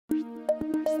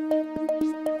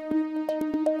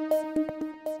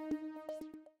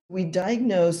We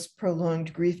diagnose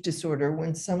prolonged grief disorder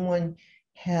when someone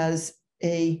has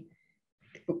a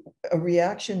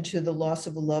reaction to the loss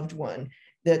of a loved one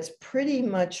that's pretty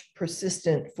much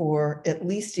persistent for at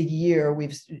least a year.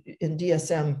 In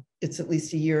DSM, it's at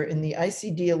least a year. In the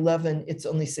ICD-11, it's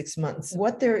only 6 months.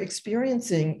 What they're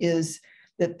experiencing is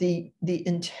that the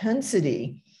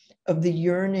intensity of the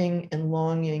yearning and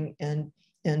longing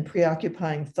and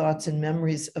preoccupying thoughts and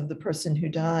memories of the person who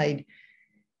died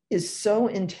is so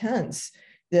intense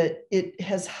that it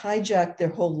has hijacked their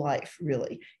whole life,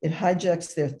 really. It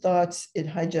hijacks their thoughts, it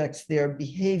hijacks their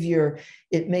behavior.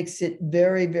 It makes it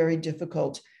very, very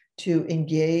difficult to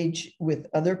engage with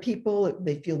other people.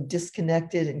 They feel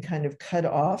disconnected and kind of cut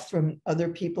off from other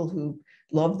people who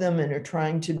love them and are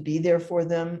trying to be there for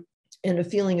them, and a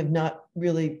feeling of not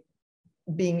really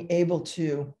being able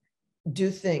to do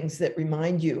things that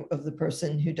remind you of the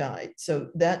person who died. So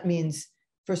that means,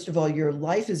 first of all, your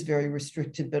life is very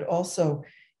restricted, but also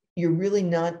you're really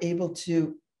not able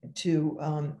to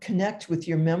connect with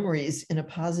your memories in a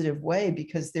positive way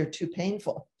because they're too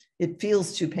painful. It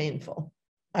feels too painful.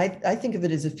 I think of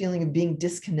it as a feeling of being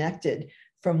disconnected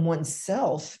from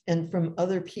oneself and from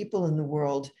other people in the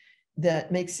world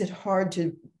that makes it hard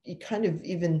to kind of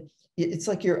even, it's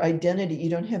like your identity, you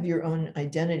don't have your own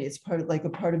identity. It's like a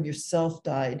part of yourself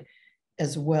died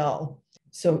as well.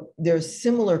 So there's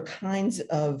similar kinds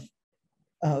of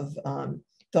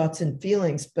thoughts and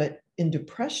feelings, but in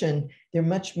depression, they're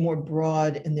much more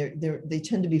broad, and they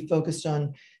tend to be focused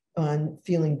on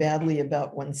feeling badly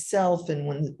about oneself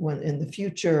and when in the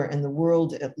future and the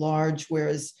world at large.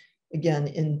 Whereas again,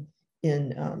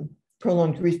 in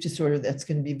prolonged grief disorder, that's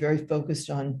going to be very focused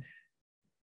on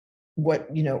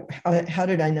how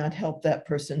did I not help that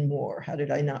person more? How did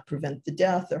I not prevent the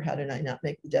death? Or how did I not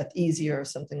make the death easier, or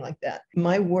something like that?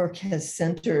 My work has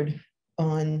centered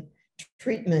on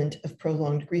treatment of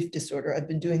prolonged grief disorder. I've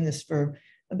been doing this for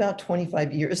about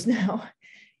 25 years now.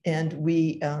 And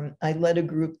I led a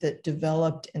group that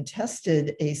developed and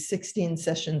tested a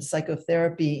 16-session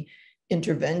psychotherapy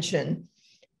intervention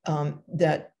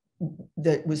that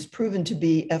was proven to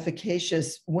be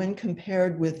efficacious when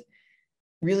compared with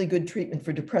really good treatment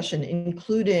for depression,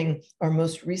 including our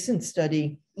most recent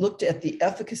study looked at the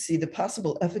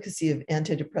possible efficacy of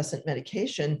antidepressant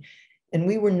medication. And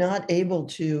we were not able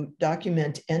to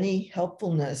document any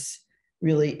helpfulness,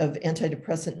 really, of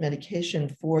antidepressant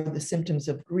medication for the symptoms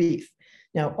of grief.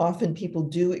 Now, often people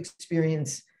do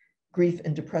experience grief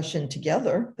and depression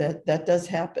together. That does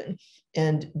happen.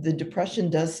 And the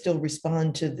depression does still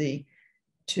respond to the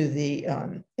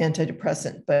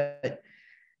antidepressant, but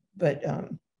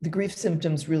the grief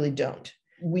symptoms really don't.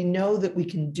 We know that we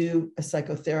can do a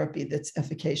psychotherapy that's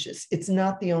efficacious. It's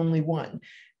not the only one.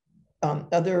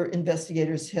 Other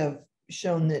investigators have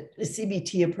shown that the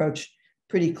CBT approach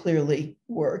pretty clearly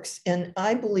works. And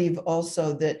I believe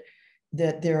also that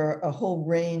there are a whole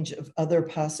range of other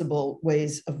possible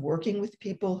ways of working with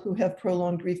people who have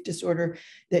prolonged grief disorder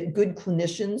that good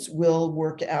clinicians will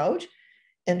work out.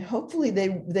 And hopefully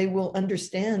they will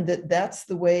understand that that's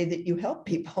the way that you help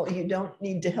people. You don't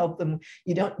need to help them.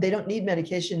 They don't need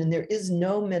medication. And there is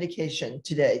no medication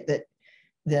today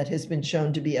that has been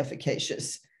shown to be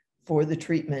efficacious for the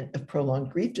treatment of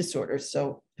prolonged grief disorder.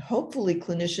 So hopefully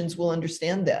clinicians will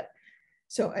understand that.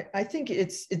 So I think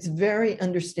it's very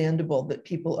understandable that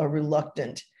people are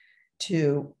reluctant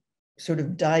to sort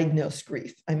of diagnose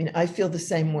grief. I mean, I feel the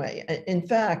same way. In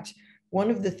fact,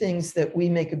 one of the things that we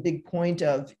make a big point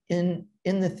of in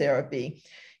the therapy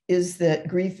is that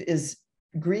grief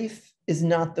is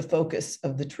not the focus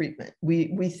of the treatment.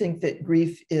 We think that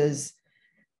grief is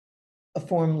a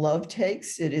form love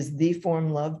takes. It is the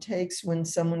form love takes when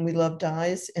someone we love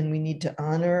dies, and we need to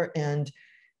honor and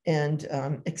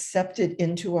accept it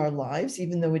into our lives,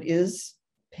 even though it is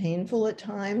painful at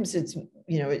times.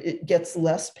 It gets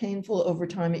less painful over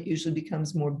time. It usually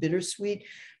becomes more bittersweet,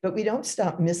 but we don't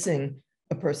stop missing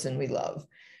a person we love.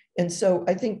 And so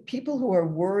I think people who are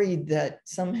worried that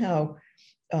somehow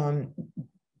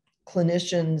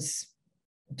clinicians,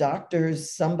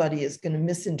 doctors, somebody is going to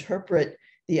misinterpret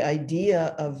the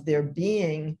idea of there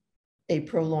being a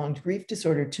prolonged grief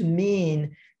disorder to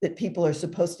mean that people are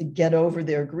supposed to get over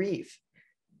their grief.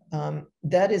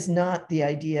 That is not the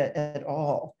idea at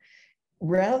all.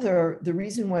 Rather, the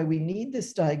reason why we need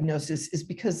this diagnosis is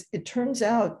because it turns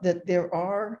out that there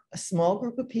are a small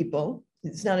group of people.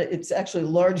 It's actually a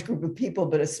large group of people,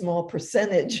 but a small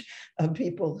percentage of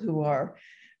people who are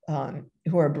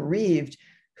bereaved,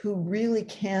 who really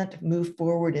can't move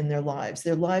forward in their lives.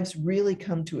 Their lives really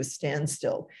come to a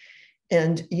standstill.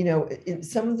 And, in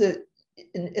some of the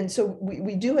and so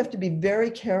we do have to be very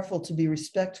careful to be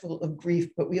respectful of grief,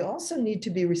 but we also need to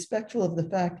be respectful of the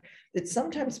fact that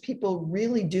sometimes people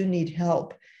really do need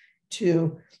help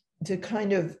to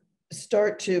kind of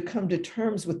start to come to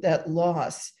terms with that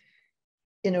loss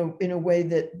in a way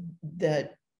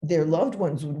that their loved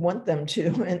ones would want them to,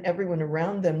 and everyone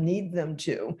around them need them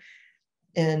to,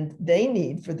 and they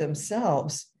need for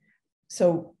themselves.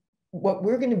 So what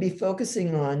we're going to be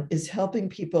focusing on is helping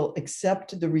people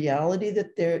accept the reality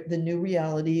that the new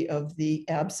reality of the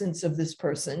absence of this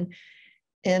person,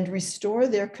 and restore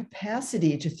their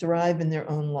capacity to thrive in their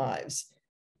own lives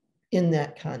in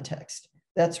that context.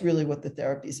 That's really what the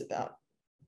therapy is about.